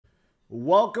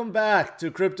Welcome back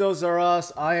to Cryptos Are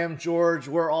Us. I am George.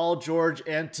 We're all George.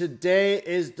 And today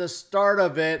is the start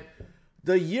of it.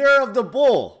 The year of the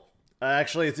bull.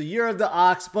 Actually, it's the year of the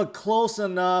ox, but close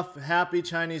enough. Happy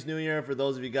Chinese New Year for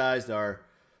those of you guys that are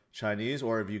Chinese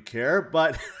or if you care.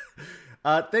 But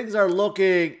things are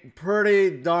looking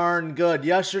pretty darn good.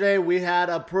 Yesterday, we had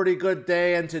a pretty good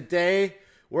day. And today,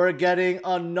 we're getting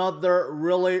another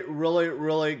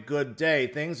really good day.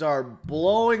 Things are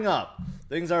blowing up.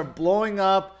 Things are blowing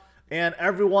up and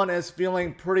everyone is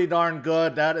feeling pretty darn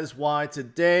good. That is why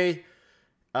today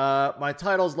my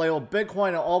title is labeled Bitcoin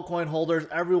and altcoin holders.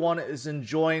 Everyone is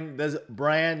enjoying this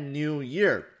brand new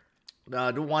year.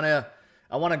 I want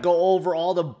to go over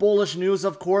all the bullish news,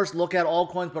 of course, look at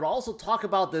altcoins, but also talk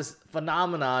about this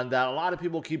phenomenon that a lot of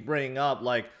people keep bringing up,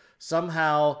 like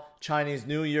somehow Chinese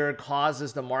New Year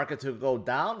causes the market to go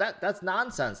down. That's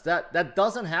nonsense. That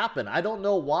doesn't happen. I don't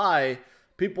know why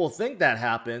people think that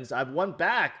happens. I've went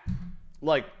back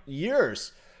like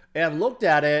years and looked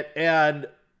at it, and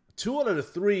 2 out of the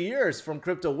 3 years from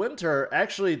crypto winter,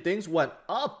 actually things went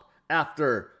up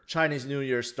after Chinese New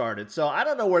Year started. So I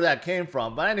don't know where that came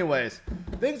from. But anyways,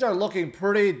 things are looking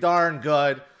pretty darn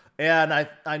good. And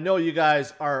I know you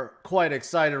guys are quite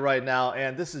excited right now.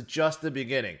 And this is just the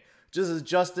beginning. This is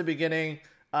just the beginning.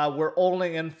 We're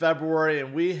only in February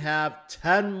and we have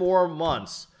 10 more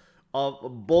months of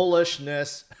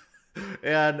bullishness,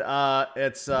 and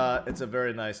it's a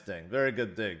very nice thing, very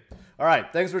good thing. All right,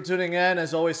 thanks for tuning in.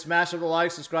 As always, smash up the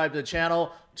like, subscribe to the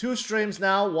channel. 2 streams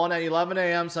now, one at 11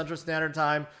 a.m. Central Standard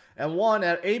Time and one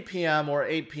at 8 p.m. or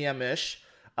 8 p.m. ish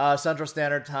Central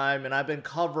Standard Time. And I've been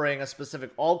covering a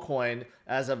specific altcoin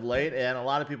as of late, and a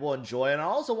lot of people enjoy it. And I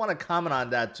also want to comment on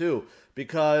that too,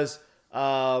 because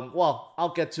well,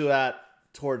 I'll get to that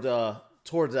toward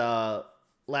the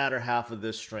latter half of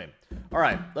this stream. All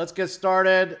right, let's get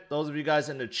started. Those of you guys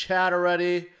in the chat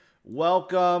already,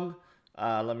 welcome.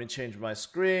 Let me change my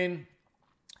screen.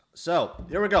 So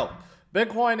here we go.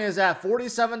 Bitcoin is at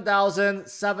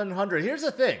 47,700. Here's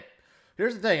the thing.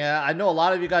 I know a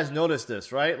lot of you guys noticed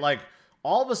this, right? Like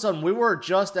all of a sudden we were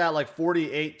just at like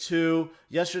 48.2.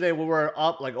 Yesterday we were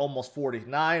up like almost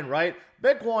 49, right?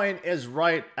 Bitcoin is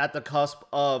right at the cusp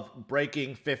of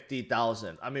breaking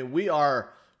 50,000. I mean, we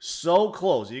are so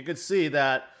close. You can see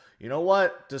that, you know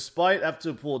what, despite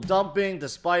F2 pool dumping,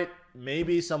 despite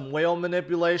maybe some whale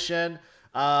manipulation,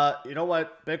 you know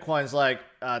what, Bitcoin's like,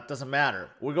 doesn't matter.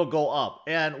 We're going to go up.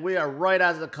 And we are right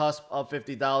at the cusp of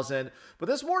 50,000. But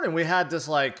this morning we had this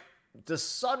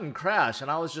sudden crash, and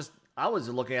I was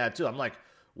looking at it too. I'm like,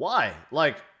 why?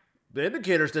 Like, the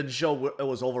indicators didn't show it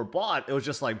was overbought. It was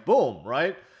just like, boom,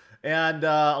 right? And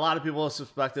a lot of people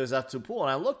suspect it was F2 pool. And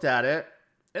I looked at it.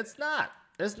 It's not.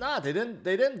 It's not. They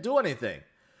didn't do anything.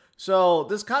 So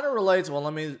this kind of relates. Well,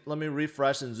 let me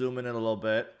refresh and zoom in a little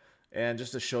bit, and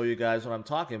just to show you guys what I'm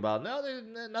talking about. No,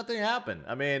 nothing happened.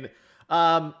 I mean,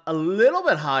 a little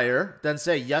bit higher than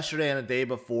say yesterday and the day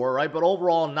before, right? But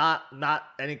overall, not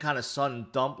any kind of sudden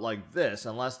dump like this,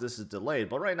 unless this is delayed.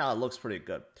 But right now, it looks pretty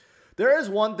good. There is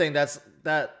one thing that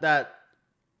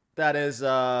is.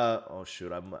 Oh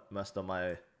shoot! I messed up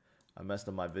my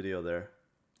video there.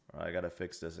 All right, I gotta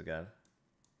fix this again.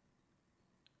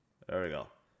 There we go.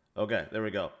 Okay, there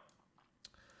we go.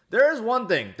 There is one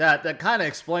thing that kind of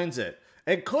explains it.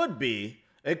 It could be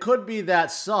that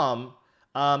some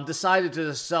decided to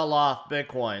just sell off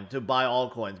Bitcoin to buy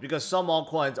altcoins, because some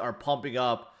altcoins are pumping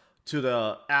up to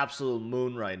the absolute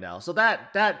moon right now. So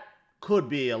that could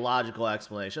be a logical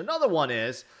explanation. Another one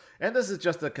is, and this is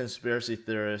just a conspiracy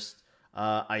theorist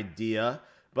idea,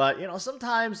 but, you know,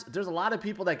 sometimes there's a lot of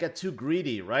people that get too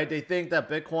greedy, right? They think that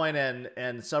Bitcoin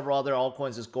and several other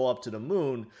altcoins just go up to the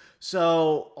moon.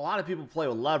 So a lot of people play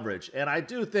with leverage. And I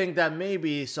do think that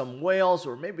maybe some whales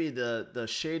or maybe the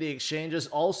shady exchanges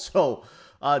also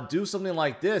do something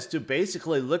like this to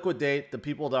basically liquidate the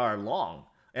people that are long.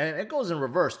 And it goes in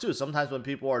reverse too. Sometimes when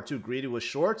people are too greedy with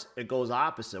shorts, it goes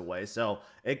opposite way. So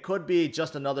it could be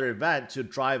just another event to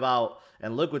drive out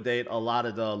and liquidate a lot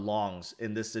of the longs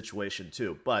in this situation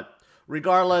too. But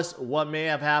regardless, what may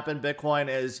have happened, Bitcoin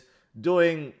is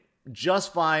doing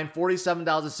just fine.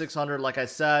 47,600, like I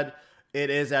said,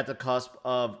 it is at the cusp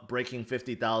of breaking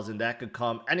 50,000. That could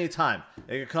come anytime.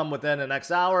 It could come within the next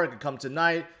hour. It could come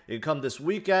tonight. It could come this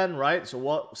weekend, right? So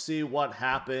we'll see what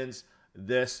happens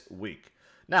this week.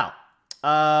 Now,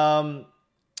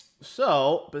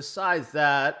 so besides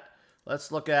that,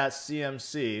 let's look at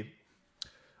CMC.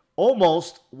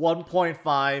 Almost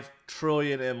 1.5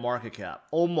 trillion in market cap.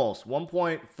 Almost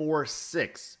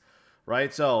 1.46,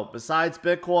 right? So besides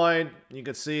Bitcoin, you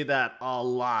can see that a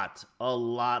lot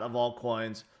of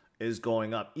altcoins is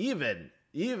going up. Even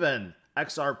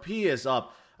XRP is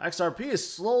up. XRP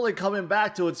is slowly coming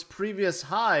back to its previous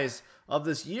highs of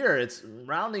this year. It's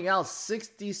rounding out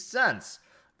 60 cents.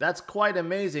 That's quite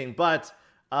amazing. But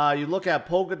you look at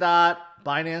Polkadot,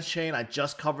 Binance Chain. I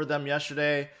just covered them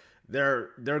yesterday. They're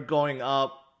going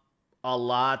up a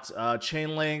lot.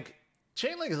 Chainlink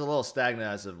is a little stagnant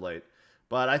as of late,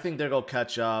 but I think they're going to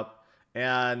catch up.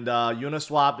 And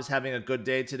Uniswap is having a good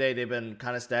day today. They've been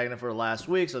kind of stagnant for the last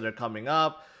week, so they're coming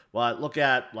up. But look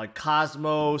at like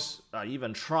Cosmos,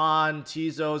 even Tron,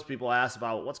 Tezos. People ask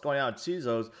about what's going on with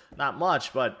Tezos. Not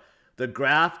much, but the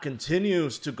graph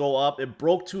continues to go up. It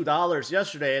broke $2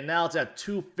 yesterday, and now it's at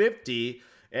 $2.50,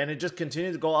 and it just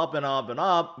continues to go up and up and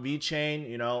up.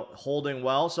 VeChain, holding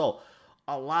well. So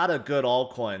a lot of good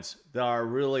altcoins that are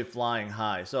really flying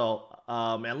high. So,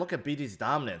 and look at BTC's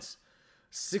dominance,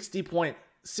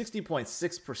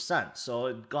 60.6%. So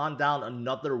it's gone down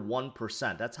another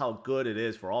 1%. That's how good it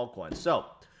is for altcoins. So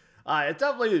it's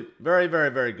definitely very, very,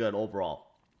 very good overall.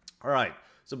 All right.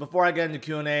 So before I get into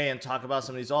Q&A and talk about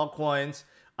some of these altcoins,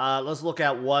 let's look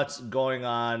at what's going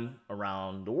on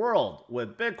around the world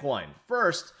with Bitcoin.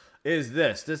 First is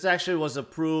this. This actually was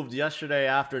approved yesterday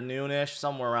afternoonish,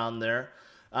 somewhere around there.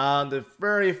 The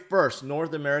very first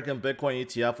North American Bitcoin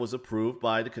ETF was approved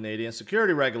by the Canadian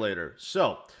security regulator.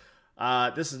 So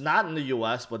this is not in the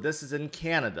US, but this is in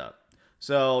Canada.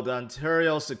 So the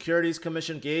Ontario Securities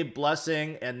Commission gave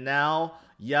blessing, and now,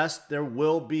 yes, there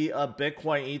will be a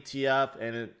Bitcoin ETF.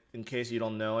 And in case you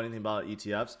don't know anything about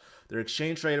ETFs, they're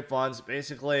exchange traded funds.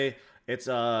 Basically, it's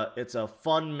a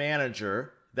fund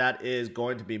manager that is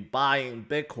going to be buying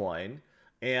Bitcoin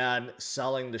and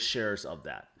selling the shares of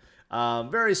that.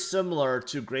 Very similar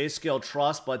to Grayscale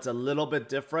Trust, but it's a little bit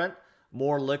different,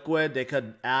 more liquid. They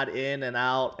could add in and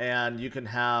out, and you can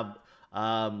have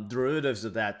derivatives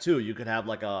of that too. You could have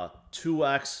like a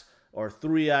 2x or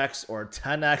 3x or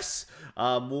 10x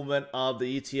movement of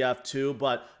the ETF too.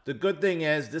 But the good thing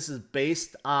is this is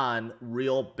based on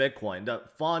real Bitcoin. The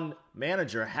fund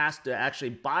manager has to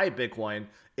actually buy Bitcoin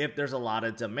if there's a lot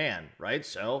of demand, right?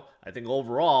 So I think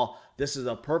overall, this is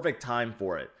a perfect time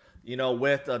for it.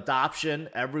 With adoption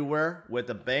everywhere, with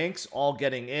the banks all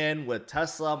getting in, with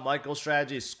Tesla,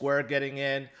 MicroStrategy, Square getting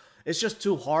in, it's just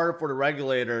too hard for the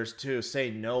regulators to say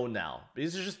no now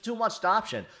because there's just too much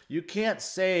adoption. You can't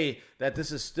say that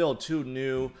this is still too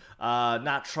new,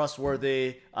 not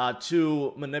trustworthy,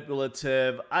 too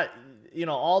manipulative.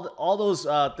 All those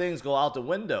things go out the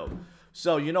window.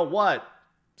 So you know what?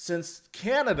 Since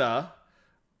Canada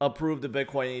approved the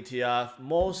Bitcoin ETF,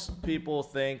 most people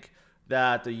think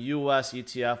that the US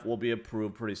ETF will be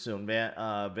approved pretty soon.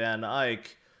 Van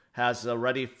Eyck has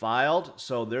already filed,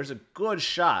 so there's a good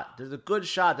shot. There's a good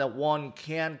shot that one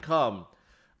can come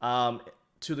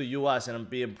to the US and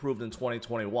be approved in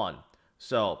 2021.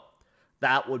 So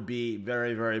that would be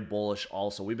very, very bullish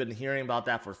also. We've been hearing about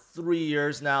that for 3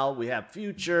 years now. We have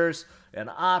futures and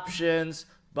options,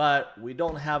 but we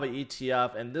don't have an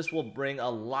ETF, and this will bring a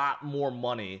lot more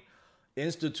money.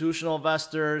 Institutional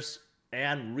investors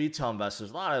and retail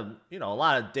investors, a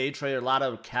lot of day traders, a lot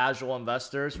of casual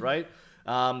investors, right?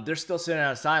 They're still sitting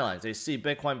on the sidelines. They see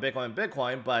Bitcoin,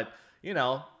 but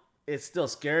it's still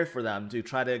scary for them to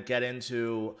try to get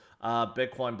into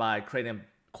Bitcoin by creating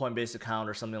a Coinbase account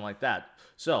or something like that.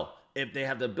 So if they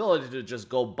have the ability to just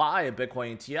go buy a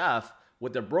Bitcoin ETF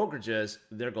with their brokerages,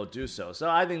 they're going to do so. So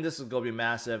I think this is going to be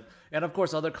massive. And of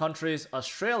course, other countries,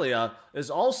 Australia is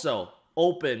also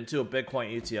open to a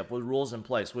Bitcoin ETF with rules in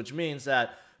place, which means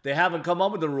that they haven't come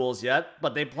up with the rules yet,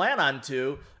 but they plan on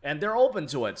to, and they're open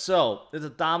to it. So it's a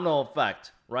domino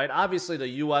effect, right? Obviously, the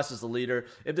U.S. is the leader.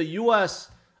 If the U.S.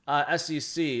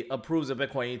 SEC approves a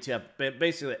Bitcoin ETF,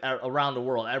 basically around the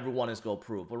world, everyone is going to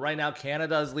approve. But right now,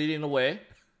 Canada is leading the way.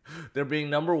 They're being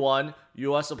number one.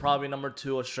 U.S. will probably be number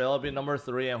two. Australia will be number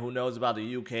three. And who knows about the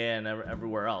U.K. and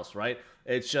everywhere else, right?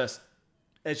 It's just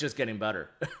getting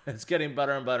better. It's getting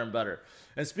better and better and better.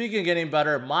 And speaking of getting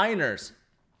better, miners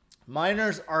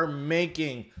are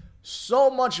making so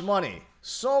much money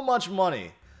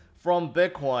from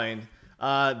Bitcoin.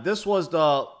 This was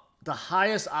the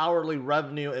highest hourly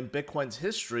revenue in Bitcoin's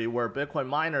history, where Bitcoin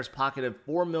miners pocketed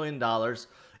 $4 million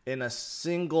in a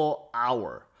single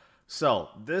hour. So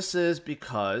this is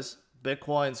because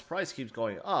Bitcoin's price keeps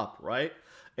going up, right?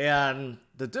 And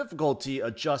the difficulty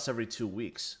adjusts every 2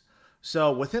 weeks.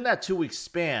 So within that 2 week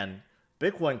span,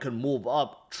 Bitcoin could move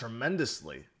up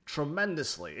tremendously.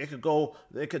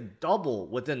 It could double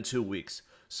within 2 weeks.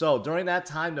 So during that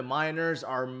time, the miners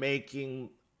are making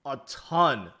a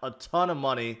ton of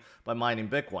money by mining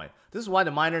Bitcoin. This is why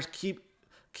the miners keep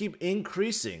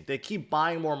increasing. They keep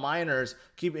buying more miners,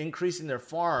 keep increasing their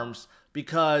farms,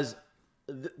 because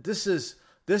this is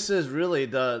really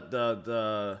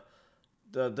the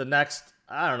next.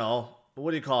 I don't know,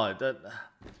 what do you call it?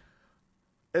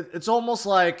 It's almost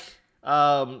like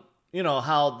how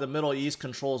the Middle East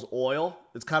controls oil.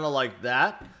 It's kind of like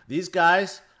that. These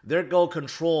guys, they're go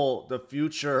control the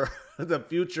future the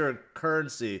future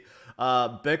currency,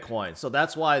 Bitcoin. So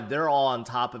that's why they're all on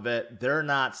top of it. They're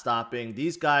not stopping.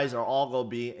 These guys are all going to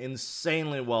be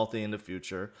insanely wealthy in the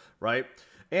future, right?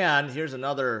 And here's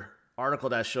another article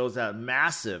that shows that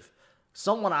massive,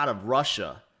 someone out of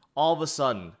Russia, all of a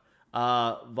sudden,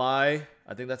 Vi,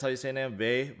 I think that's how you say name,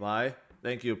 Vi.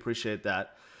 Thank you, appreciate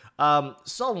that.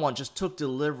 Someone just took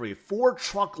delivery, 4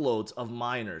 truckloads of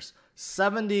miners,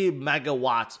 70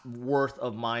 megawatts worth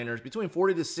of miners, between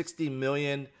 40 to 60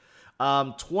 million,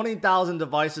 20,000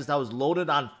 devices that was loaded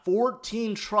on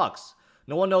 14 trucks.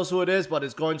 No one knows who it is, but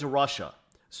it's going to Russia.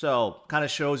 So, kind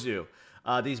of shows you,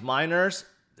 these miners,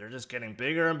 they're just getting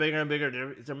bigger and bigger and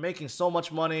bigger. They're making so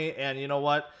much money, and you know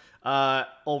what?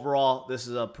 Overall, this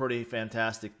is a pretty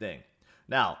fantastic thing.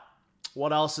 Now,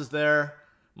 what else is there?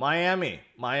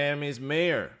 Miami's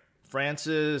mayor,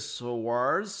 Francis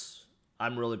Suarez.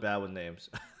 I'm really bad with names.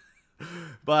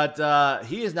 But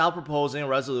he is now proposing a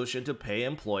resolution to pay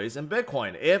employees in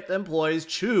Bitcoin. If employees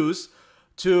choose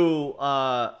to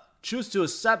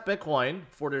accept Bitcoin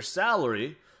for their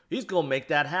salary, he's going to make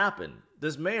that happen.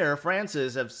 This mayor,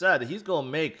 Francis, have said he's going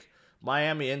to make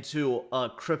Miami into a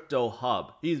crypto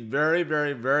hub. He's very,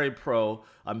 very, very pro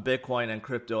on Bitcoin and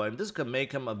crypto, and this could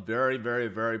make him a very, very,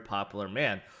 very popular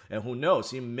man. And who knows,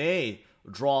 he may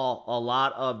draw a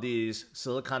lot of these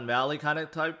Silicon Valley kind of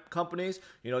type companies.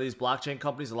 These blockchain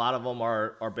companies, a lot of them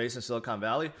are based in Silicon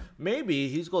Valley. Maybe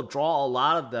he's going to draw a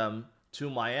lot of them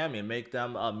to Miami and make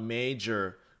them a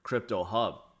major crypto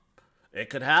hub. It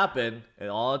could happen, and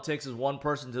all it takes is one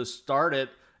person to start it,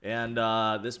 and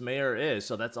this mayor is.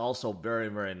 So that's also very,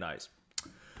 very nice.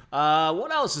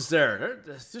 What else is there?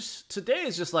 Today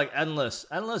is just like endless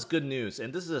good news.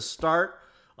 And this is the start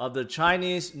of the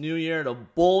Chinese New Year, the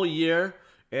bull year.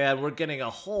 And we're getting a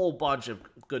whole bunch of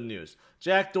good news.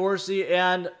 Jack Dorsey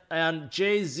and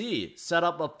Jay-Z set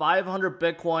up a 500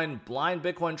 Bitcoin blind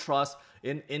Bitcoin trust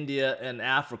in India and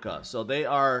Africa. So they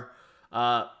are...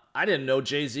 I didn't know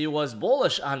Jay-Z was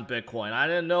bullish on Bitcoin. I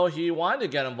didn't know he wanted to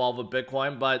get involved with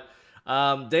Bitcoin, but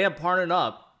they have partnered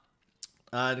up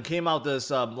and came out this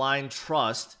blind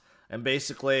trust. And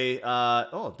basically,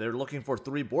 they're looking for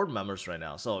 3 board members right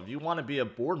now. So if you want to be a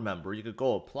board member, you could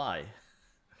go apply.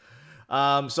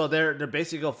 So they're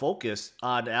basically focused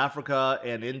on Africa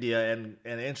and India. And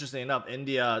interestingly enough,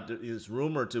 India is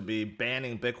rumored to be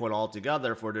banning Bitcoin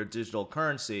altogether for their digital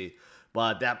currency.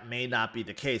 But that may not be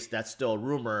the case. That's still a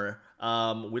rumor.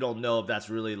 We don't know if that's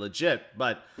really legit.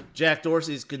 But Jack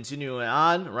Dorsey's continuing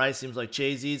on, right? Seems like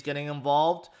Jay-Z's getting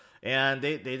involved. And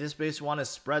they just basically want to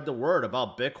spread the word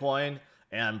about Bitcoin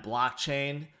and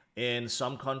blockchain in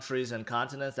some countries and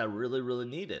continents that really, really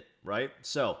need it, right?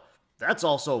 So that's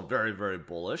also very, very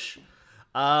bullish.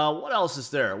 What else is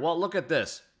there? Well, look at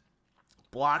this.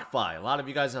 BlockFi. A lot of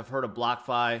you guys have heard of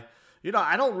BlockFi.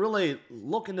 I don't really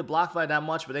look into BlockFi that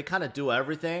much, but they kind of do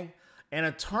everything. And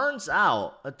it turns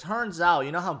out,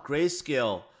 you know how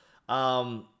Grayscale's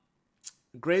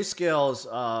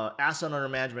asset under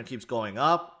management keeps going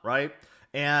up, right?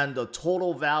 And the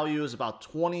total value is about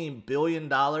 $20 billion.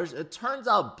 It turns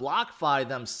out BlockFi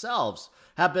themselves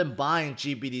have been buying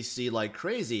GBTC like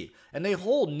crazy. And they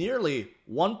hold nearly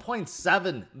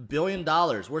 $1.7 billion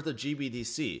worth of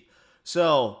GBTC.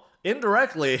 So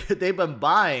indirectly, they've been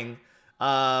buying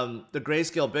the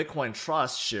Grayscale Bitcoin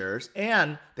Trust shares,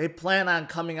 and they plan on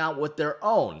coming out with their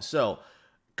own. So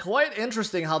quite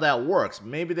interesting how that works.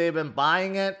 Maybe they've been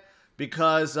buying it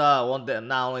because, not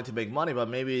only to make money, but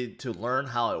maybe to learn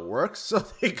how it works so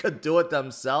they could do it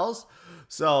themselves.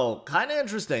 So kind of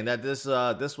interesting that this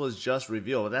was just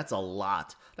revealed. That's a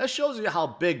lot. That shows you how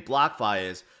big BlockFi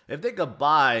is. If they could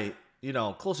buy,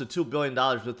 close to $2 billion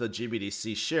worth of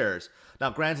GBTC shares. Now,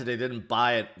 granted, they didn't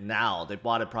buy it now. They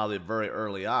bought it probably very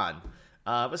early on.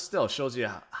 But still, shows you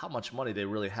how much money they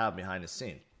really have behind the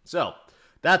scene. So,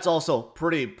 that's also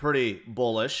pretty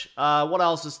bullish. What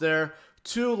else is there?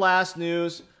 2 last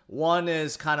news. One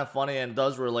is kind of funny and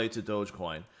does relate to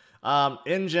Dogecoin.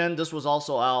 Engine, this was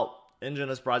also out. Engine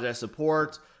is project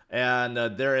support. And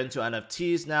they're into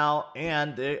NFTs now.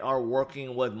 And they are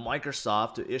working with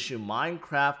Microsoft to issue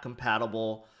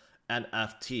Minecraft-compatible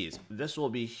NFTs. This will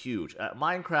be huge.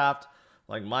 Minecraft,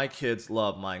 like my kids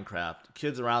love Minecraft.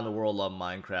 Kids around the world love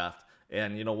Minecraft.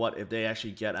 And you know what? If they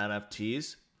actually get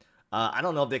NFTs, I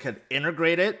don't know if they could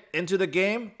integrate it into the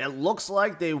game. It looks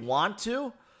like they want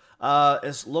to.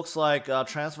 It looks like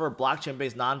transfer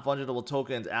blockchain-based non-fungible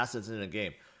tokens assets in the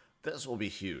game. This will be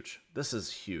huge. This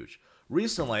is huge.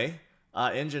 Recently,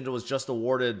 Engine was just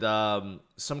awarded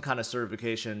some kind of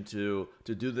certification to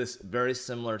do this very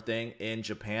similar thing in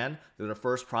Japan. They're the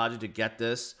first project to get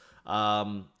this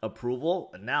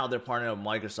approval, and now they're partnering with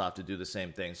Microsoft to do the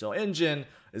same thing. So Engine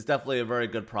is definitely a very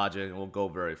good project and will go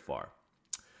very far.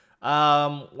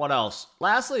 What else?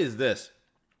 Lastly is this.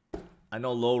 I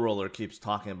know Low Roller keeps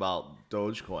talking about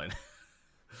Dogecoin,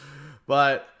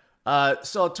 but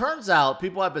so it turns out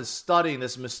people have been studying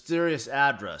this mysterious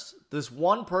address. This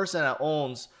one person that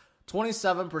owns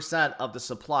 27% of the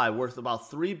supply, worth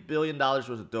about $3 billion worth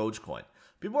of Dogecoin.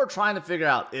 People are trying to figure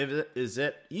out is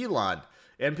it Elon,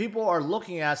 and people are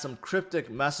looking at some cryptic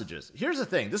messages. Here's the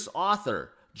thing: this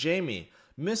author Jamie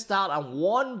missed out on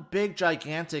one big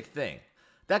gigantic thing.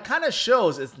 That kind of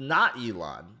shows it's not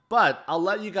Elon, but I'll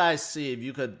let you guys see if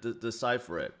you could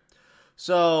decipher it.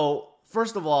 So,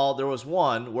 first of all, there was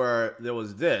one where there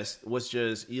was this, which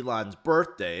is Elon's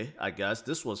birthday, I guess.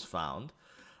 This was found.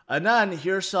 And then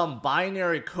here's some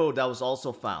binary code that was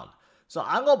also found. So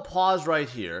I'm going to pause right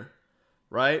here,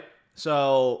 right?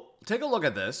 So take a look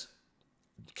at this.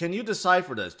 Can you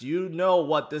decipher this? Do you know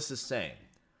what this is saying?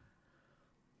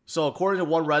 So according to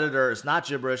one Redditor, it's not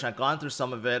gibberish. I've gone through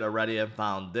some of it already and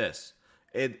found this.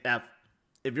 If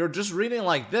you're just reading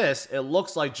like this, it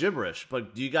looks like gibberish.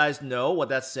 But do you guys know what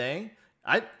that's saying?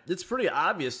 It's pretty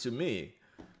obvious to me.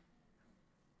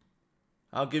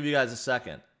 I'll give you guys a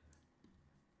second.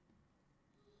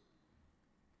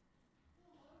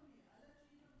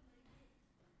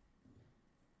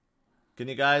 Can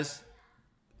you guys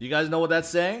know what that's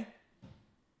saying?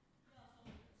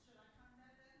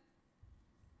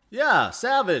 Yeah,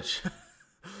 Savage.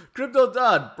 Crypto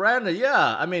Dud, Brandon,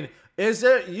 yeah. I mean, is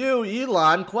it you,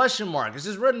 Elon? Question mark. It's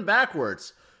just written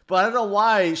backwards. But I don't know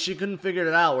why she couldn't figure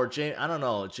it out. Or I don't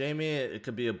know. Jamie, it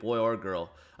could be a boy or a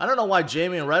girl. I don't know why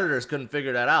Jamie and Redditors couldn't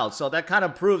figure that out. So that kind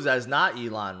of proves that it's not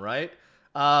Elon, right?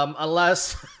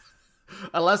 Unless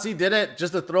he did it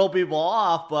just to throw people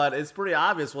off. But it's pretty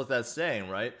obvious what that's saying,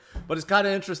 right? But it's kind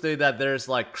of interesting that there's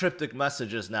like cryptic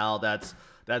messages now that's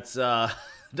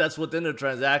within the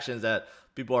transactions that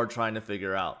people are trying to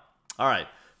figure out. All right.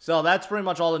 So that's pretty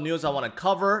much all the news I want to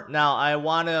cover. Now, I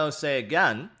want to say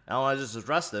again, I want to just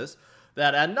address this,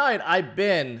 that at night I've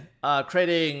been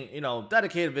creating,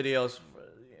 dedicated videos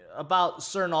about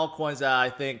certain altcoins that I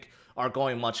think are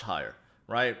going much higher,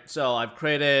 right? So I've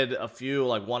created a few,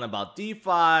 like one about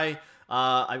DeFi.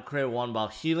 I've created one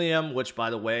about Helium, which, by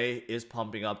the way, is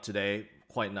pumping up today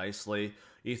quite nicely.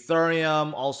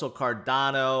 Ethereum, also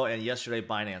Cardano, and yesterday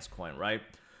Binance Coin, right?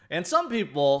 And some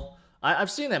people,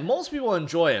 I've seen that most people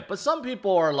enjoy it, but some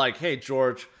people are like, hey,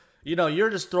 George,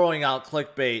 you're just throwing out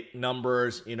clickbait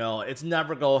numbers, it's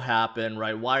never gonna happen,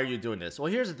 right? Why are you doing this?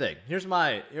 Well, here's the thing. Here's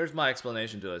my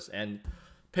explanation to this, and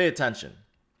pay attention.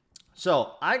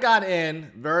 So I got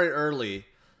in very early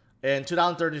in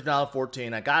 2013,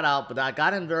 2014. I got out, but I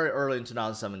got in very early in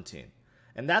 2017.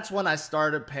 And that's when I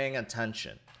started paying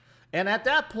attention. And at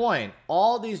that point,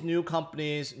 all these new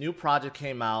companies, new project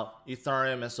came out,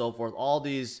 Ethereum and so forth, all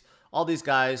these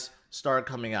guys started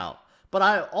coming out. But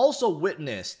I also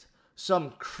witnessed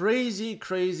some crazy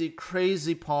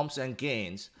pumps and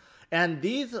gains. And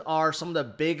these are some of the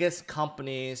biggest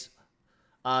companies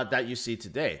that you see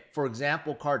today. For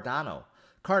example, Cardano.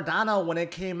 Cardano, when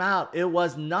it came out, it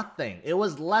was nothing. It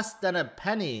was less than a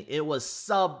penny. It was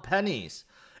sub pennies.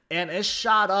 And it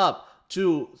shot up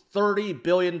to $30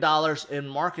 billion in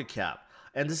market cap.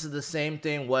 And this is the same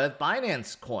thing with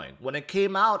Binance Coin. When it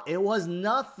came out, it was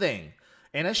nothing.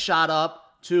 And it shot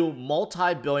up to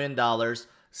multi-billion dollars.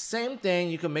 Same thing,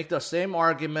 you can make the same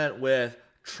argument with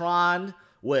Tron,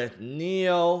 with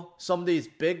Neo, some of these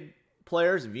big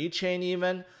players, VeChain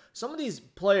even. Some of these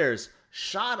players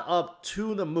shot up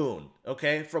to the moon,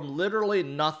 okay? From literally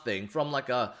nothing, from like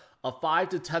a 5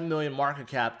 to 10 million market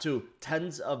cap to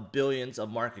tens of billions of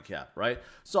market cap, right?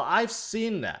 So I've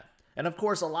seen that. And of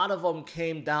course, a lot of them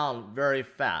came down very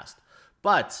fast.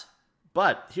 But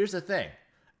here's the thing.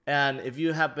 And if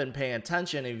you have been paying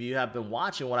attention, if you have been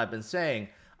watching what I've been saying,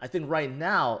 I think right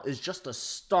now is just the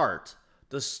start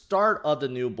of the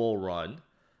new bull run,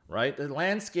 right? The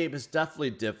landscape is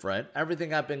definitely different.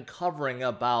 Everything I've been covering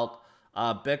about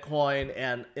Bitcoin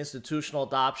and institutional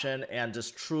adoption and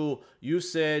just true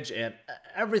usage and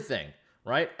everything,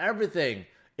 right? Everything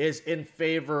is in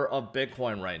favor of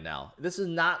Bitcoin right now. This is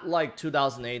not like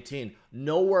 2018,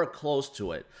 nowhere close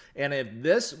to it. And if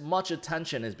this much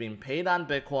attention is being paid on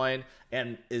Bitcoin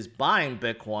and is buying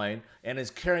Bitcoin and is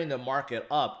carrying the market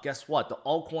up, guess what? The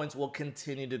altcoins will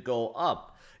continue to go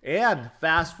up. And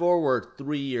fast forward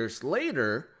 3 years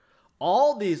later,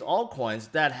 all these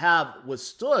altcoins that have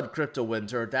withstood crypto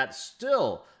winter that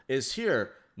still is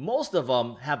here, most of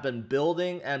them have been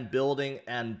building and building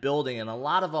and building, and a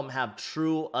lot of them have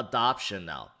true adoption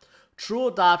now. True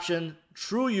adoption,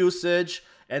 true usage,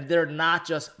 and they're not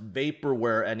just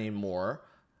vaporware anymore.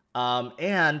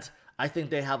 And I think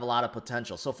they have a lot of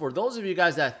potential. So for those of you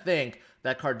guys that think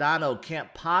that Cardano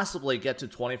can't possibly get to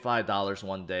 $25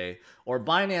 one day, or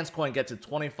Binance Coin get to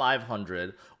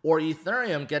 $2,500, or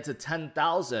Ethereum get to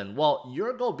 10,000, well,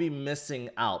 you're going to be missing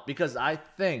out, because I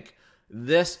think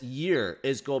this year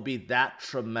is going to be that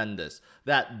tremendous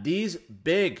that these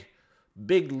big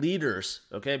leaders,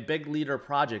 okay, big leader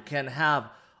project can have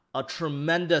a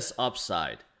tremendous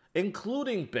upside,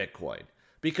 including Bitcoin.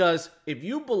 Because if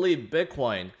you believe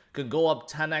Bitcoin could go up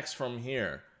 10x from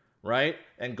here, right,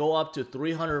 and go up to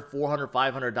 $300,000,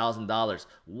 $400,000, $500,000,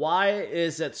 why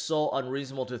is it so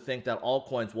unreasonable to think that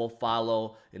altcoins will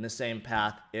follow in the same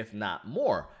path, if not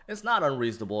more? It's not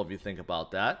unreasonable if you think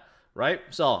about that, right?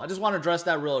 So I just want to address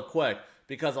that real quick,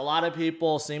 because a lot of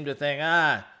people seem to think,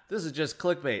 this is just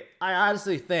clickbait. I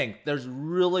honestly think there's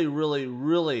really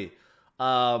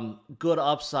good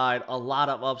upside, a lot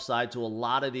of upside to a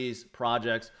lot of these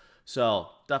projects. So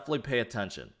definitely pay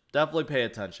attention. Definitely pay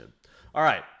attention. All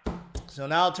right. So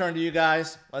now I'll turn to you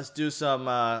guys. Let's do some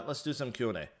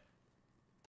Q&A.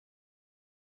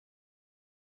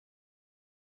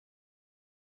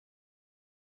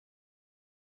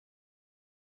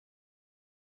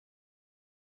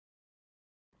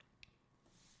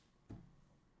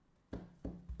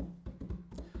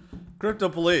 Crypto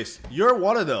Police, you're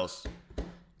one of those.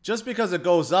 Just because it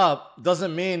goes up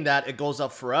doesn't mean that it goes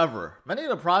up forever. Many of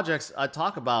the projects I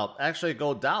talk about actually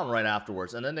go down right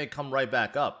afterwards, and then they come right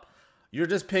back up. You're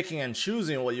just picking and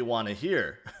choosing what you want to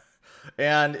hear.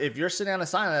 And if you're sitting on the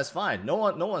sideline, that's fine. No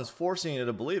one's forcing you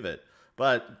to believe it.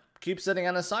 But keep sitting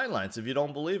on the sidelines if you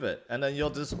don't believe it. And then you'll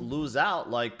just lose out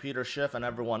like Peter Schiff and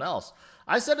everyone else.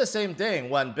 I said the same thing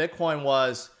when Bitcoin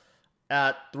was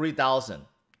at 3,000.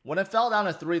 When it fell down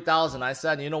to 3,000, I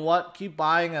said, you know what? Keep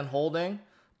buying and holding,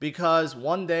 because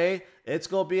one day it's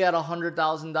going to be at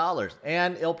 $100,000,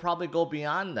 and it'll probably go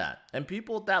beyond that. And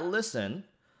people that listen,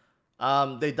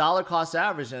 they dollar cost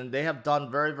average, and they have done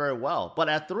very, very well. But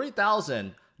at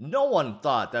 3,000, no one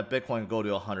thought that Bitcoin would go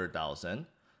to 100,000.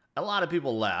 A lot of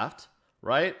people laughed,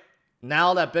 right?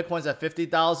 Now that Bitcoin's at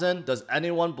 50,000, does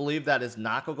anyone believe that it's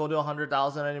not going to go to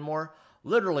 100,000 anymore?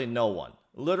 Literally no one.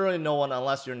 Literally no one,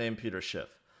 unless you're named Peter Schiff.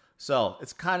 So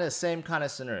it's kind of the same kind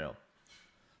of scenario.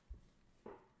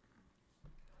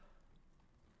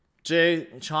 Jay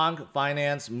Chong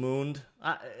Finance mooned.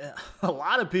 A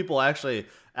lot of people actually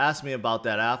asked me about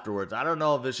that afterwards. I don't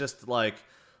know if it's just like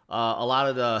a lot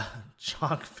of the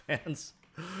Chong fans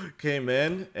came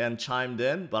in and chimed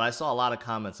in, but I saw a lot of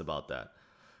comments about that.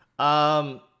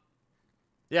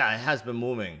 Yeah, it has been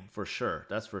moving for sure.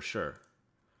 That's for sure.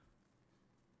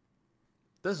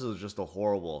 This is just a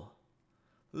horrible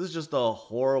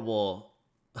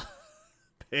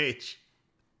page.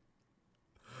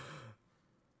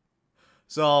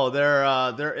 So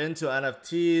they're into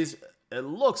NFTs. It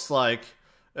looks like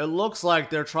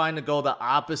they're trying to go the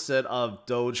opposite of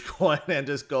Dogecoin and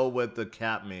just go with the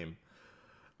cat meme.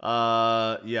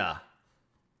 Yeah.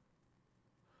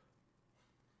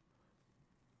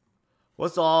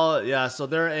 So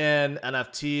they're in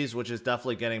NFTs, which is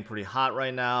definitely getting pretty hot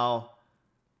right now.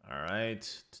 All right.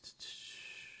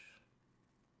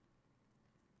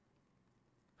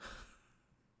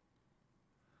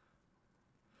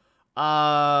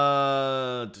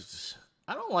 I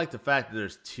don't like the fact that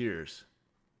there's tears.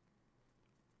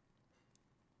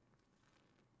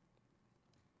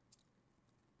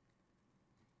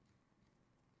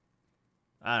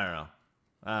 I don't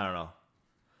know.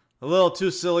 A little too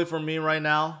silly for me right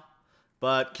now,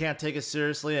 but can't take it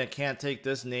seriously. I can't take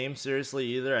this name seriously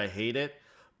either. I hate it,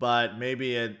 but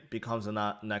maybe it becomes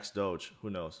a next Doge.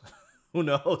 Who knows? Who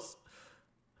knows?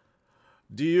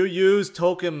 Do you use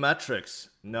Token Metrics?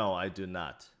 No, I do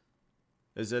not.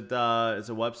 Is it it's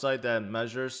a website that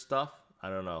measures stuff? I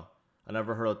don't know. I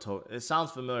never heard of Token. It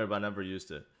sounds familiar, but I never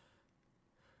used it.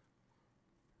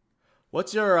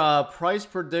 What's your price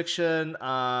prediction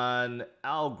on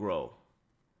Algro?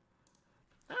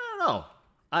 I don't know.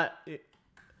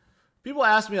 People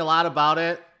ask me a lot about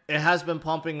it. It has been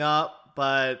pumping up,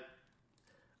 but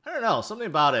I don't know. Something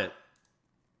about it.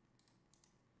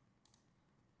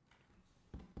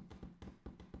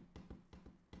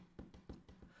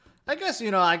 I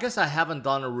guess I haven't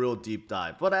done a real deep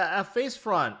dive, but at face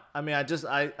front, I mean,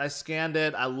 I scanned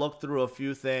it. I looked through a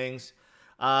few things.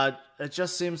 It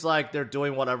just seems like they're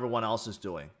doing what everyone else is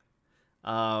doing. But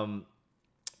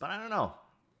I don't know.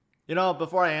 You know,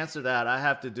 before I answer that, I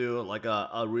have to do like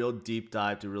a real deep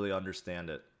dive to really understand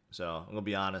it. So I'm going to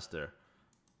be honest there.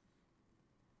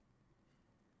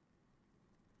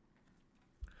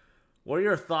 What are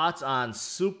your thoughts on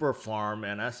Super Farm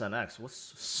and SNX?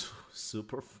 What's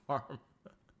Super Farm?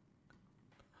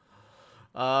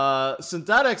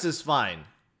 Synthetics is fine.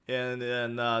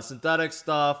 And synthetic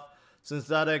stuff,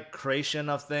 synthetic creation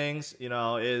of things, you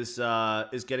know, is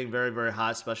getting very, very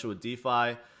hot, especially with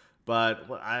DeFi. But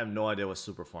I have no idea what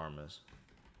Super Farm is.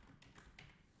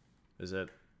 Is it?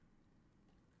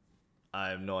 I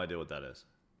have no idea what that is.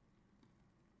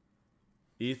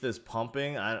 ETH is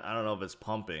pumping. I don't know if it's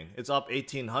pumping. It's up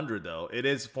 1,800 though. It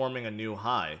is forming a new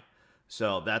high,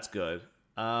 so that's good.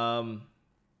 What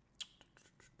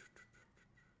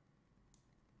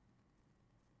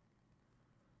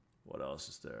else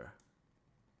is there?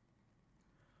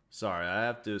 Sorry, I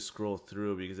have to scroll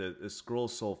through because it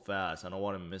scrolls so fast. I don't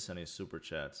want to miss any super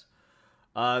chats.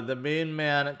 The main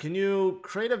man, can you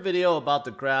create a video about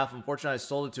the graph? Unfortunately, I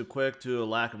sold it too quick to a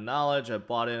lack of knowledge. I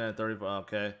bought in at 30.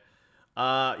 Okay.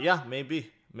 Yeah,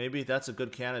 maybe that's a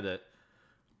good candidate.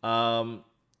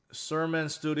 Sermon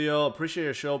Studio, appreciate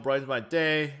your show, brightens my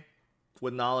day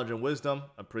with knowledge and wisdom.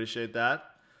 Appreciate that.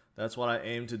 That's what I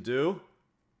aim to do.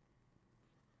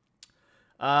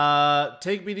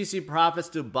 Take BTC profits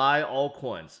to buy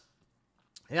altcoins.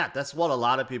 Yeah, that's what a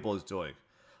lot of people is doing.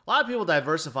 A lot of people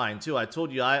diversifying too. I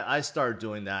told you I started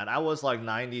doing that. I was like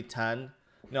 90-10.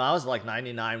 No, I was like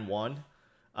 99-1.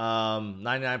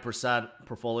 99%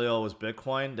 portfolio was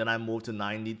Bitcoin. Then I moved to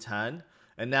 90-10.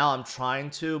 And now I'm trying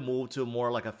to move to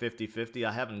more like a 50-50.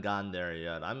 I haven't gotten there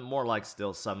yet. I'm more like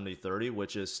still 70-30,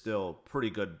 which is still pretty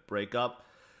good breakup.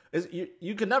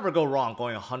 You can never go wrong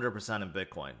going 100% in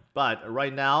Bitcoin. But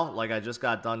right now, like I just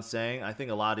got done saying, I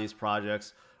think a lot of these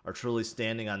projects are truly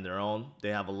standing on their own. They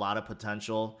have a lot of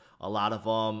potential. A lot of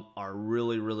them are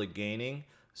really, really gaining.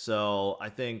 So I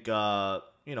think,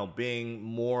 you know, being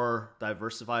more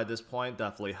diversified at this point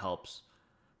definitely helps.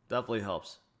 Definitely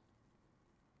helps.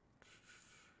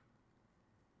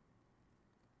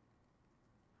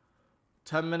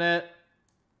 $10-minute.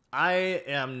 I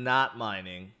am not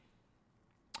mining.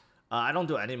 I don't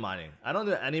do any mining. I don't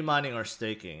do any mining or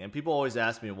staking. And people always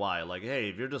ask me why. Like, hey,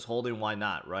 if you're just holding, why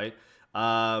not, right?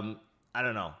 I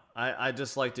don't know. I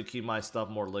just like to keep my stuff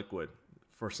more liquid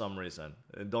for some reason.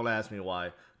 Don't ask me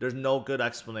why. There's no good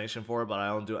explanation for it, but I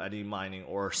don't do any mining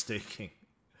or staking.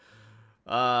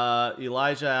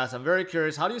 Elijah asks, I'm very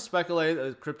curious. How do you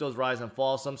speculate cryptos rise and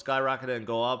fall? Some skyrocket and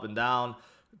go up and down,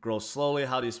 grow slowly.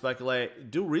 How do you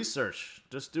speculate? Do research.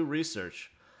 Just do research.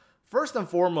 First and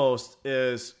foremost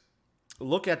is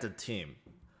look at the team.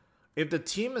 If the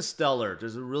team is stellar,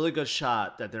 there's a really good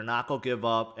shot that they're not going to give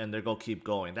up and they're going to keep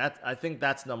going. I think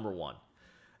that's number one.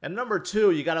 And number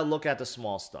two, you got to look at the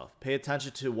small stuff. Pay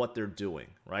attention to what they're doing,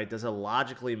 right? Does it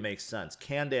logically make sense?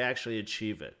 Can they actually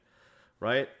achieve it,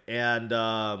 right? And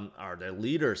are they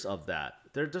leaders of that?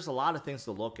 There's a lot of things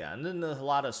to look at. And then there's a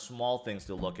lot of small things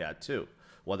to look at too.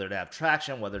 Whether they have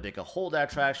traction, whether they can hold that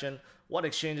traction, what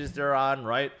exchanges they're on,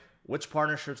 right? Which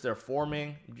partnerships they're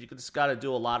forming. You just got to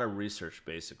do a lot of research,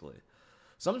 basically.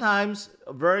 Sometimes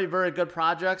very, very good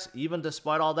projects, even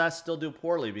despite all that, still do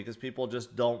poorly because people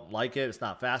just don't like it. It's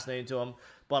not fascinating to them.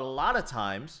 But a lot of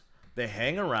times, they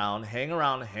hang around,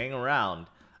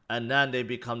 and then they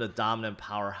become the dominant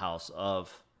powerhouse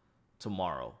of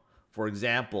tomorrow. For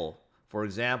example,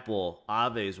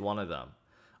 Aave is one of them.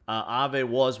 Aave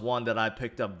was one that I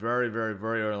picked up very, very,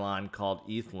 very early on called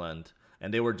ETHLend.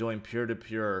 And they were doing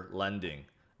peer-to-peer lending,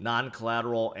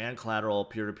 non-collateral and collateral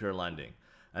peer-to-peer lending.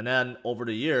 And then over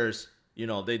the years, you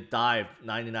know, they dived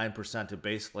 99% to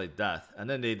basically death. And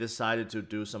then they decided to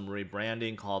do some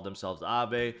rebranding, called themselves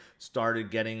Aave, started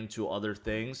getting into other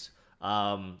things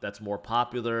that's more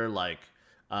popular, like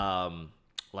the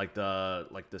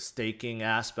staking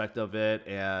aspect of it.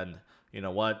 And you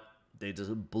know what? They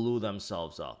just blew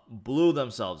themselves up,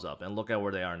 and look at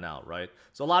where they are now, right?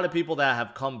 So a lot of people that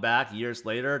have come back years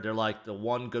later, they're like, the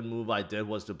one good move I did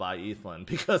was to buy ETHLend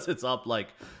because it's up like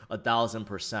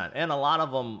 1,000%. And a lot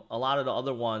of the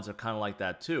other ones are kind of like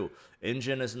that too.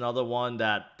 Engine is another one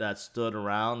that stood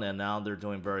around and now they're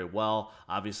doing very well.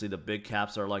 Obviously the big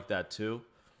caps are like that too.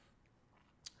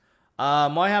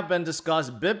 Might have been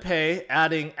discussed BitPay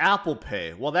adding Apple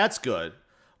Pay. Well, that's good.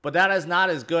 But that is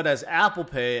not as good as Apple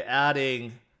Pay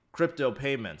adding crypto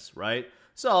payments, right?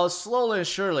 So slowly and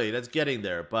surely, that's getting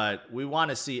there. But we want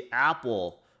to see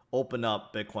Apple open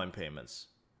up Bitcoin payments.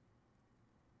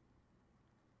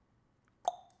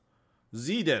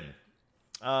 Zedin.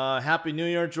 Happy New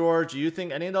Year, George. Do you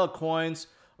think any of the coins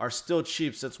are still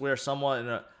cheap since we're somewhat in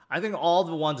a... I think all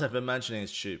the ones I've been mentioning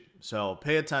is cheap. So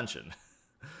pay attention.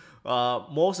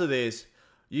 Most of these,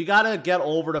 you got to get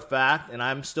over the fact, and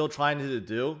I'm still trying to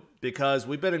do, because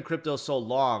we've been in crypto so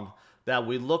long that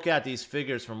we look at these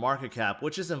figures for market cap,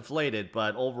 which is inflated,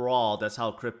 but overall, that's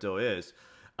how crypto is.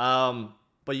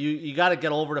 But you got to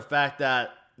get over the fact that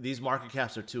these market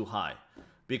caps are too high.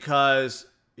 Because,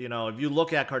 you know, if you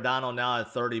look at Cardano now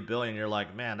at 30 billion, you're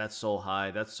like, man, that's so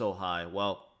high. That's so high.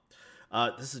 Well,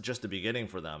 this is just the beginning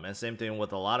for them. And same thing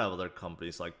with a lot of other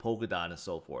companies like Polkadot and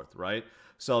so forth, right?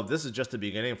 So if this is just the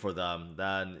beginning for them,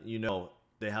 then, you know,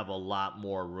 they have a lot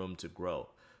more room to grow.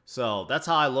 So that's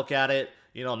how I look at it.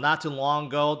 You know, not too long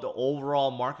ago, the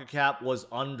overall market cap was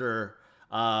under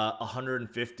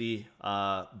 150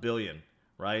 billion,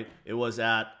 right? It was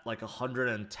at like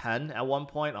 110 at one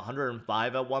point,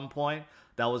 105 at one point.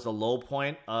 That was the low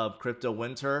point of crypto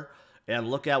winter. And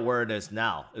look at where it is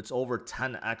now. It's over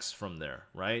 10x from there,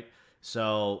 right?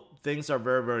 So things are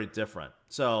very, very different.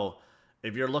 So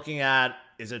if you're looking at,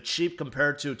 is it cheap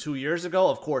compared to 2 years ago?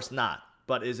 Of course not.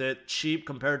 But is it cheap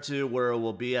compared to where it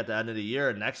will be at the end of the year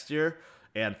and next year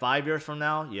and 5 years from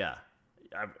now? Yeah,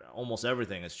 almost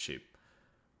everything is cheap.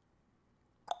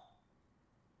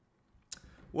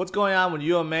 What's going on with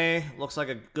UMA? Looks like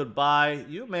a good buy.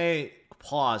 UMA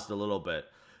paused a little bit.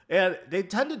 And they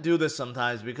tend to do this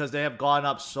sometimes because they have gone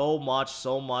up so much,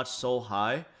 so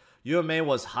high. UMA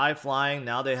was high flying.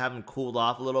 Now they haven't cooled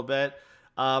off a little bit.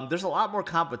 There's a lot more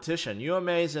competition.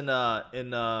 UMA is in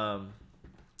the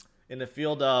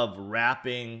field of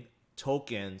wrapping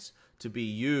tokens to be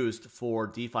used for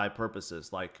DeFi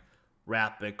purposes, like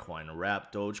wrap Bitcoin or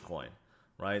wrap Dogecoin,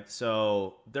 right?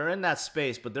 So they're in that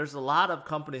space, but there's a lot of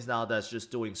companies now that's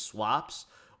just doing swaps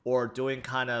or doing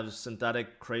kind of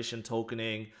synthetic creation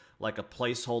tokening, like a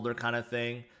placeholder kind of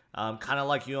thing, kind of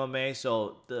like UMA.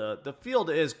 So the field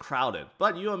is crowded,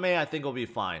 but UMA I think will be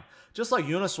fine. Just like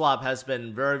Uniswap has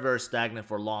been very, very stagnant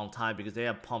for a long time because they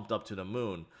have pumped up to the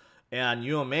moon. And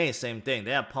UMA, same thing.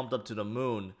 They have pumped up to the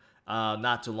moon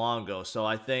not too long ago. So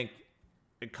I think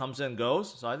it comes and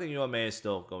goes. So I think UMA is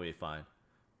still going to be fine.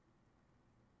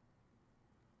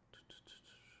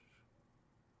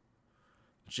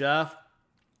 Jeff,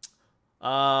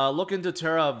 look into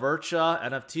Terra Virtua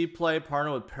NFT play,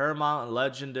 partner with Paramount and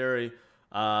Legendary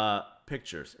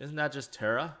Pictures. Isn't that just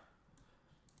Terra?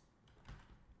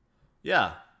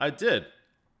 Yeah, I did.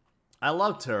 I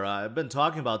love Terra. I've been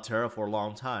talking about Terra for a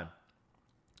long time.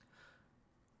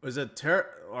 Is it Terra,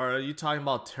 or are you talking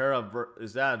about Terra?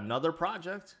 Is that another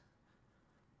project?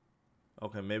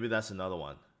 Okay, maybe that's another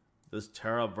one. Does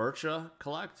Terra Virtua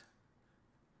collect?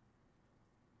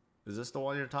 Is this the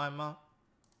one you're talking about?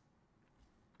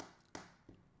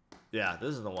 Yeah,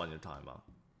 this is the one you're talking about.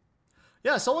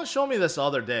 Yeah, someone showed me this the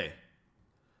other day.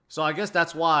 So I guess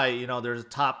that's why, you know, there's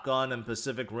Top Gun and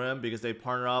Pacific Rim, because they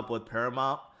partner up with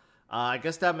Paramount. I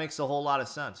guess that makes a whole lot of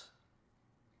sense.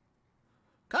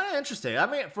 Kind of interesting. I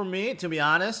mean, for me, to be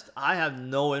honest, I have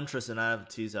no interest in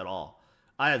NFTs at all.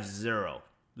 I have zero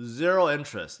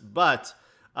interest. But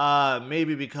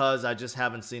maybe because I just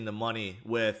haven't seen the money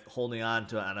with holding on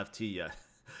to an NFT yet.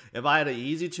 If I had an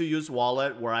easy-to-use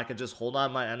wallet where I could just hold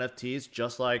on my NFTs,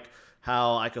 just like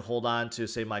how I could hold on to,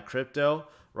 say, my crypto,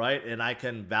 right? And I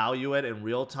can value it in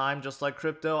real time, just like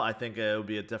crypto, I think it would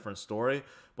be a different story.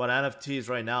 But NFTs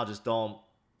right now just don't,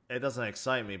 it doesn't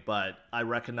excite me, but I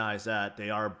recognize that they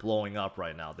are blowing up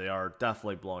right now. They are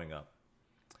definitely blowing up.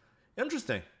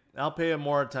 Interesting. I'll pay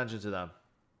more attention to them.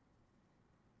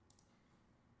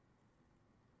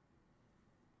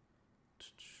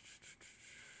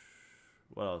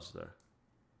 What else is there?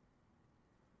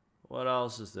 What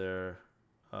else is there?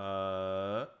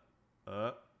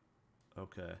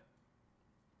 Okay.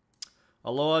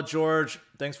 Aloha, George.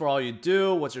 Thanks for all you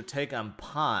do. What's your take on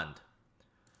Pond?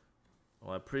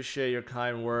 Well, I appreciate your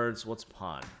kind words. What's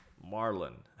Pond?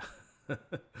 Marlin.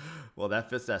 Well, that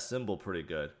fits that symbol pretty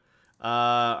good.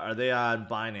 Are they on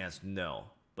Binance? No.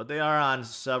 But they are on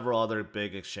several other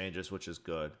big exchanges, which is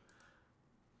good.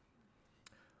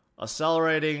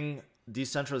 Accelerating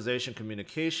decentralization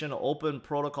communication, open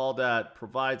protocol that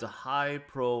provides a high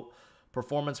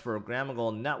performance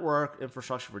programmable network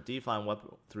infrastructure for DeFi and Web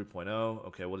 3.0.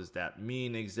 Okay, what does that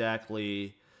mean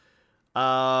exactly?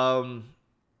 So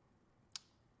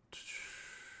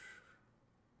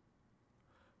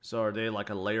are they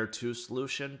like a layer 2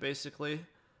 solution, basically?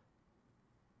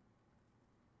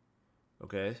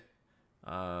 Okay.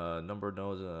 Number of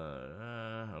nodes.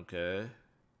 Okay.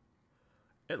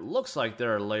 It looks like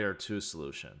they're a layer 2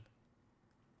 solution.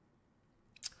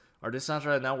 Our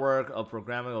decentralized network of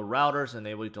programmable routers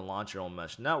enable you to launch your own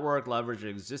mesh network, leverage your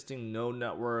existing node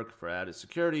network for added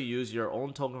security, use your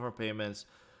own token for payments,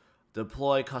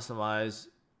 deploy customized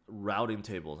routing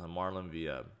tables on Marlin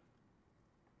VM.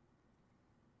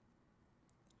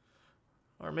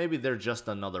 Or maybe they're just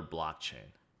another blockchain.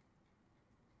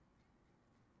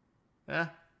 Yeah.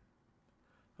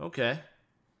 Okay.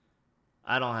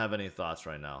 I don't have any thoughts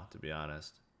right now, to be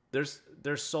honest. There's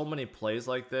so many plays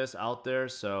like this out there,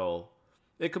 so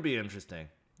it could be interesting.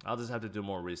 I'll just have to do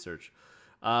more research.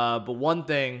 But one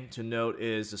thing to note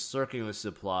is the circular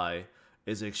supply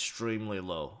is extremely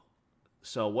low.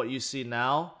 So what you see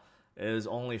now is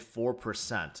only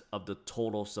 4% of the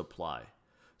total supply.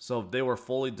 So if they were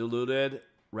fully diluted,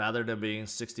 rather than being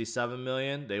 67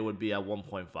 million, they would be at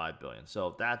 1.5 billion.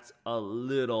 So that's a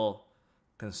little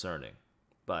concerning,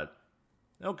 but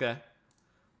okay.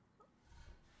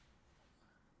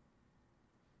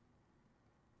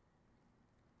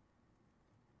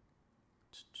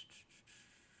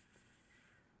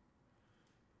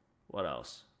 What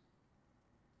else?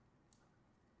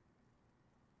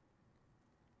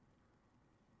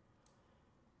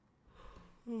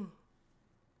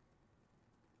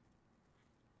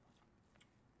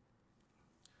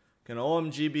 Can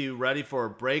OMG be ready for a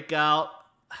breakout?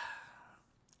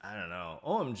 I don't know.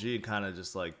 OMG kind of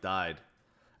just like died.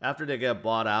 After they get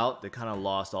bought out, they kind of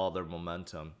lost all their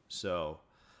momentum. So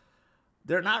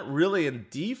they're not really in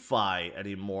DeFi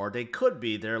anymore. They could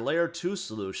be. They're a layer 2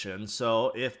 solution.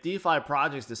 So if DeFi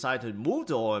projects decide to move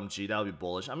to OMG, that would be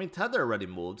bullish. I mean, Tether already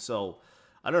moved. So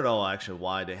I don't know actually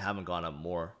why they haven't gone up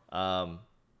more.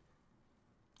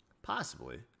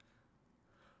 Possibly.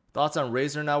 Thoughts on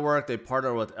Razer Network? They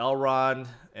partner with Elrond.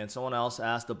 And someone else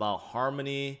asked about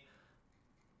Harmony.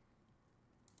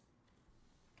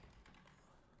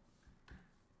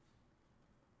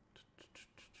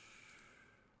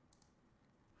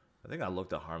 I think I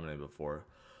looked at Harmony before.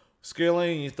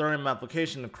 Scaling Ethereum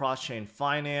application to cross-chain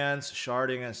finance,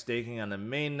 sharding and staking on the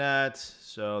mainnet.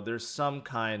 So there's some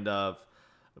kind of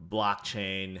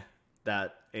blockchain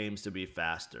that aims to be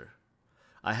faster.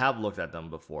 I have looked at them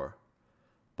before,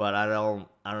 but I don't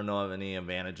know of any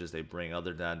advantages they bring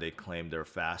other than they claim they're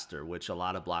faster, which a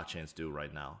lot of blockchains do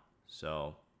right now.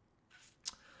 So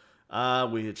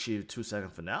we achieved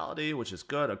 2-second finality, which is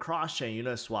good. A cross-chain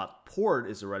Uniswap port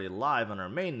is already live on our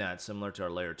mainnet, similar to our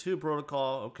layer 2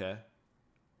 protocol. Okay.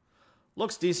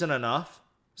 Looks decent enough.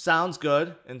 Sounds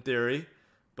good in theory,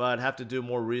 but have to do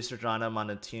more research on them, on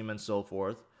the team and so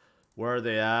forth. Where are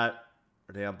they at?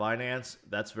 Are they on Binance?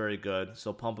 That's very good.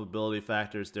 So pumpability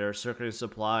factors there. Circuit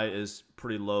supply is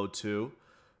pretty low too.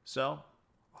 So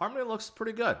Harmony looks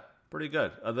pretty good. Pretty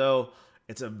good. Although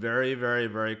it's a very, very,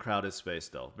 very crowded space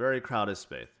though. Very crowded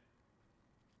space.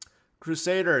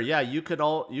 Crusader, yeah, you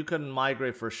can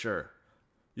migrate for sure.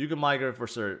 You can migrate for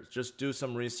sure. Just do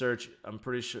some research. I'm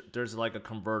pretty sure there's like a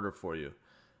converter for you.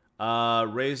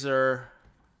 Razer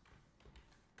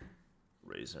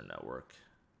Network.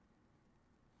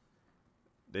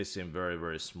 They seem very,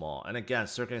 very small. And again,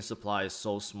 circuit supply is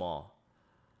so small.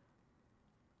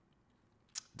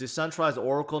 Decentralized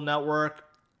Oracle Network,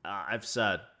 I've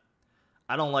said,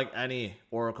 I don't like any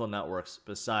Oracle networks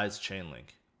besides Chainlink.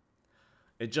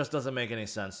 It just doesn't make any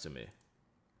sense to me.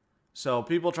 So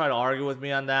people try to argue with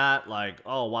me on that, like,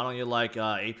 oh, why don't you like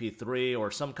AP3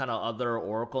 or some kind of other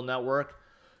Oracle network?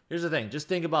 Here's the thing, just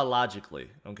think about logically,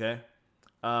 okay?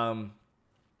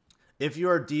 If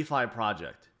you're a DeFi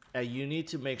project, and you need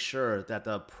to make sure that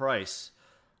the price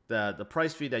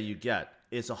feed that you get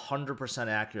is 100%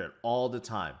 accurate all the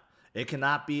time. It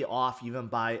cannot be off even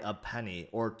by a penny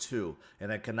or two, and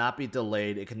it cannot be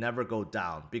delayed. It can never go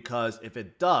down, because if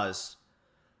it does,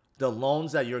 the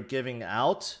loans that you're giving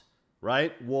out,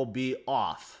 right, will be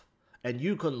off, and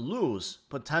you can lose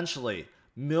potentially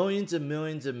millions and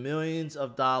millions and millions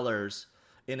of dollars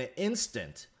in an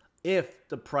instant if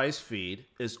the price feed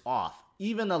is off,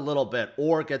 even a little bit,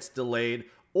 or it gets delayed,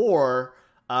 or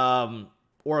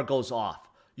it goes off.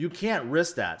 You can't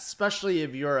risk that, especially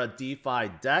if you're a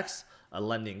DeFi DEX, a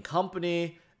lending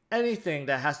company, anything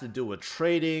that has to do with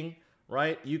trading,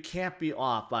 right? You can't be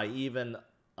off by even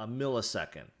a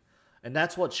millisecond. And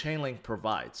that's what Chainlink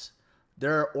provides.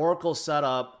 Their Oracle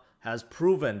setup has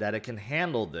proven that it can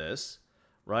handle this,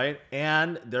 right?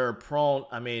 And they're prone,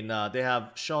 they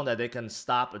have shown that they can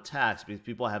stop attacks because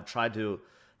people have tried to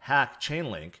hack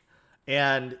Chainlink.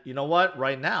 And you know what?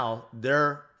 Right now,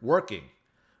 they're working,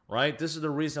 right? This is the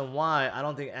reason why I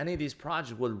don't think any of these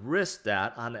projects would risk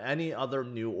that on any other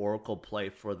new Oracle play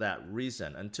for that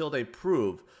reason, until they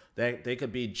prove that they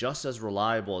could be just as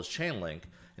reliable as Chainlink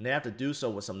and they have to do so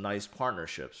with some nice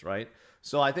partnerships, right?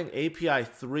 So I think API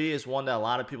 3 is one that a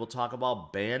lot of people talk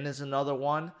about. Band is another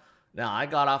one. Now, I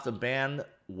got off the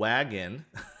bandwagon,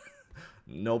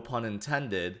 no pun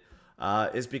intended,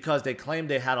 is because they claimed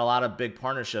they had a lot of big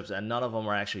partnerships and none of them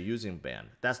are actually using Band.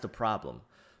 That's the problem.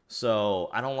 So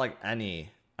I don't like any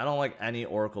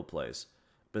Oracle plays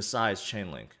besides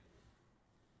Chainlink.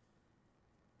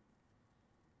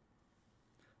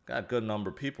 Got a good number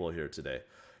of people here today.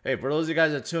 Hey, for those of you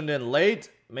guys that tuned in late,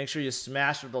 make sure you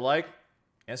smash with the like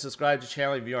and subscribe to the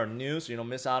channel if you are new so you don't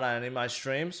miss out on any of my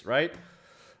streams, right?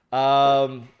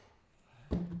 Watch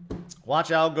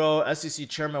Algo SEC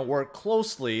chairman work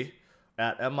closely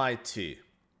at MIT.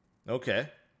 Okay.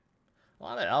 A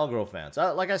lot of Algo fans.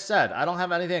 Like I said, I don't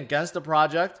have anything against the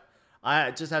project.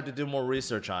 I just have to do more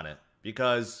research on it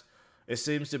because it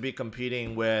seems to be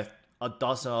competing with a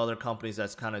dozen other companies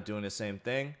that's kind of doing the same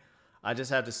thing. I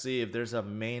just have to see if there's a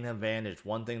main advantage,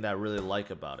 one thing that I really like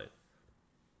about it.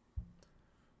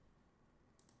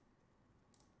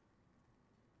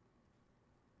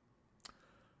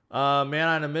 Man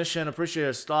on a mission, appreciate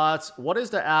your thoughts. What is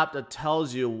the app that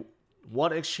tells you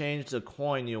what exchange the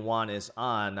coin you want is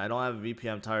on? I don't have a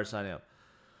VPN, I'm tired of signing up.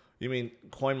 You mean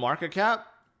CoinMarketCap?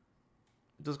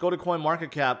 Just go to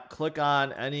CoinMarketCap, click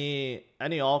on any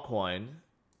altcoin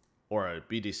or a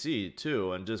BDC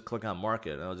too, and just click on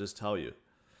market, and it'll just tell you.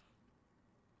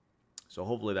 So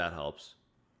hopefully that helps.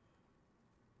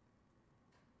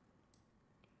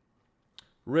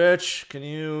 Rich, can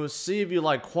you see if you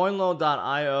like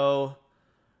CoinLoan.io?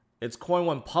 Its coin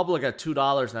went public at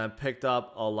 $2 and I picked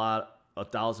up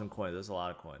 1,000 coins. That's a lot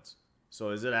of coins. So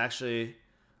is it actually,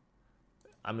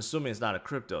 I'm assuming it's not a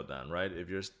crypto then, right? If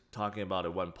you're talking about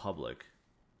it went public.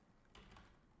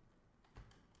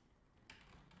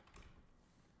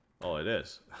 Oh, it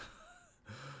is.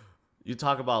 You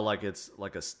talk about like it's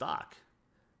like a stock.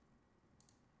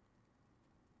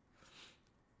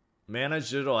 Manage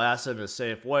digital asset in a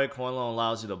safe way. CoinLoan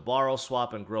allows you to borrow,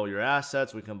 swap, and grow your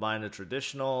assets. We combine the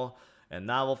traditional and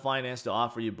novel finance to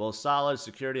offer you both solid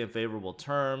security and favorable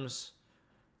terms.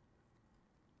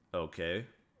 Okay.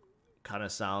 Kind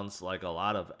of sounds like a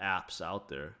lot of apps out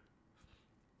there.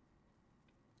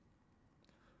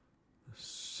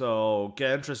 So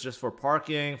get interest just for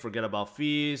parking, forget about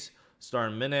fees, start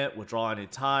in a minute, withdraw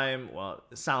anytime. Well,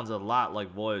 it sounds a lot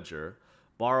like Voyager.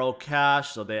 Borrow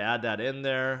cash, so they add that in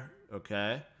there.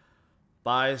 Okay.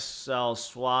 Buy, sell,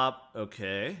 swap.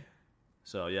 Okay.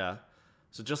 So yeah.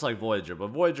 So just like Voyager, but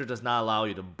Voyager does not allow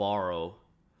you to borrow.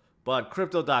 But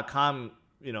Crypto.com,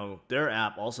 you know, their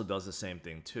app also does the same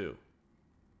thing too.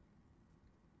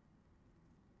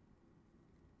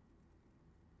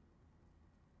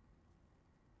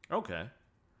 Okay.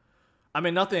 I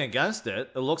mean, nothing against it.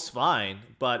 It looks fine.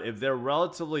 But if they're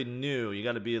relatively new, you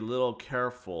got to be a little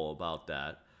careful about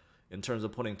that in terms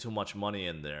of putting too much money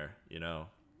in there. You know,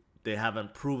 they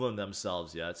haven't proven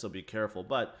themselves yet, so be careful.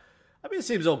 But, I mean, it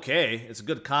seems okay. It's a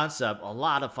good concept. A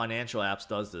lot of financial apps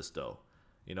does this, though.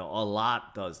 You know, a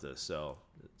lot does this. So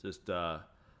just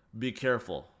be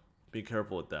careful. Be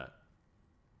careful with that.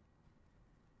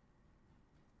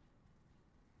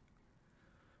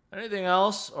 Anything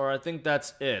else? Or I think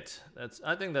that's it.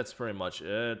 I think that's pretty much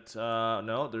it.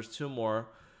 No, there's two more.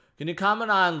 Can you comment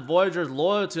on Voyager's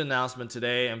loyalty announcement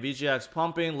today and VGX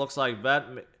pumping? Looks like VET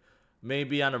may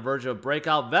be on the verge of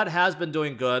breakout. VET has been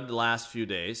doing good the last few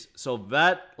days. So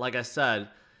VET, like I said,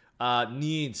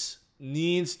 needs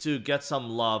to get some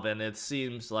love, and it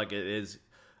seems like it is.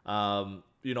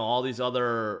 You know, all these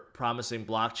other promising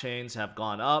blockchains have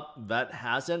gone up. VET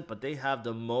hasn't, but they have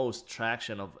the most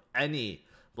traction of any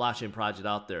blockchain project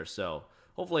out there, so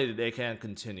hopefully they can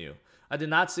continue. I did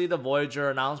not see the Voyager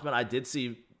announcement. I did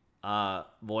see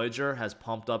Voyager has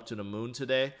pumped up to the moon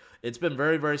today. It's been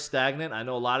very, very stagnant. I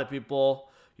know a lot of people,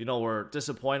 you know, were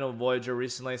disappointed with Voyager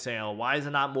recently, saying, oh, why is it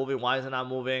not moving? Why is it not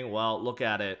moving? Well, look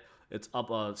at it. It's up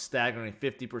a staggering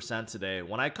 50% today.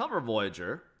 When I cover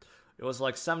Voyager, it was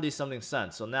like 70-something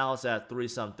cents, so now it's at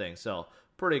 3-something, so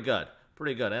pretty good.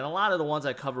 Pretty good. And a lot of the ones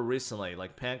I covered recently,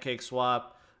 like PancakeSwap,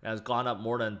 has gone up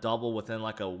more than double within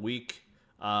like a week,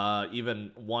 even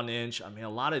 1 inch. I mean, a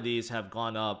lot of these have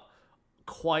gone up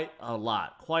quite a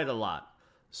lot.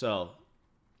 So,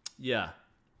 yeah.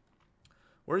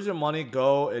 Where does your money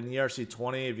go in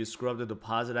ERC20 if you screw up the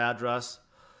deposit address?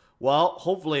 Well,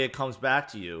 hopefully it comes back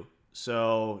to you.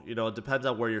 So, you know, it depends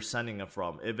on where you're sending it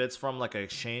from. If it's from like an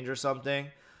exchange or something,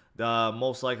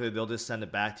 most likely they'll just send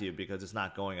it back to you because it's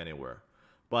not going anywhere.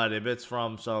 But if it's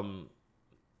from some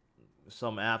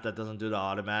app that doesn't do that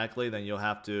automatically, then you'll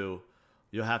have to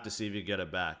see if you get it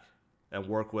back and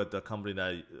work with the company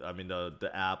that, I mean,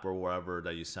 the app or wherever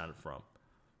that you sent it from.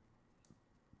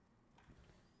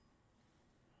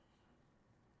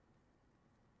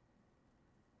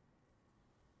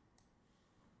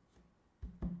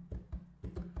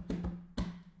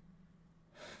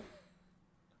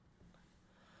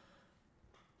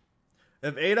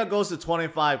 If ADA goes to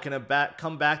 25, can it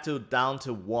come back to down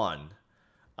to 1?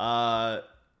 I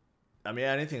mean,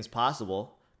 anything's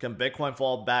possible. Can Bitcoin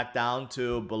fall back down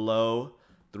to below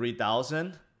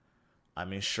 3,000? I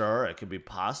mean, sure, it could be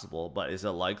possible, but is it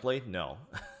likely? No.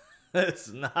 It's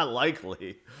not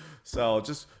likely. So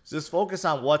just focus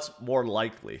on what's more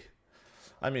likely.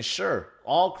 I mean, sure,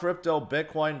 all crypto,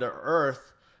 Bitcoin, the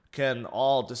Earth can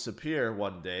all disappear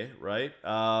one day, right?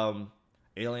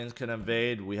 Aliens can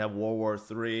invade. We have World War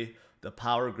III. The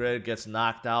power grid gets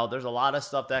knocked out. There's a lot of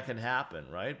stuff that can happen,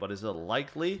 right? But is it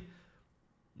likely?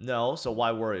 No, so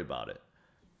why worry about it?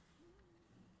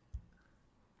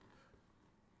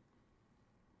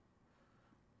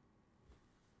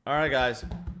 All right, guys.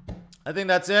 I think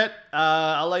that's it.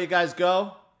 I'll let you guys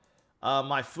go.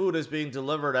 My food is being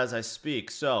delivered as I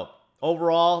speak. So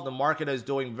overall, the market is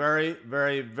doing very,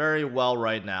 very, very well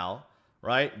right now,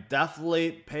 right?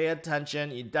 Definitely pay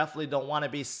attention. You definitely don't want to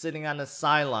be sitting on the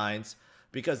sidelines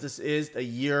because this is the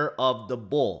year of the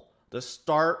bull, the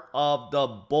start of the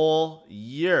bull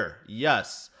year.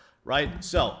 Yes, right?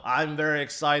 So I'm very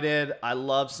excited. I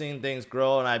love seeing things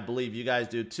grow, and I believe you guys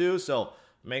do too. So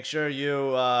make sure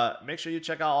you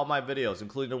check out all my videos,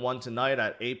 including the one tonight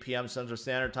at 8 p.m. Central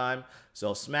Standard Time.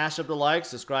 So smash up the like,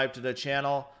 subscribe to the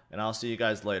channel, and I'll see you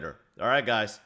guys later. All right, guys.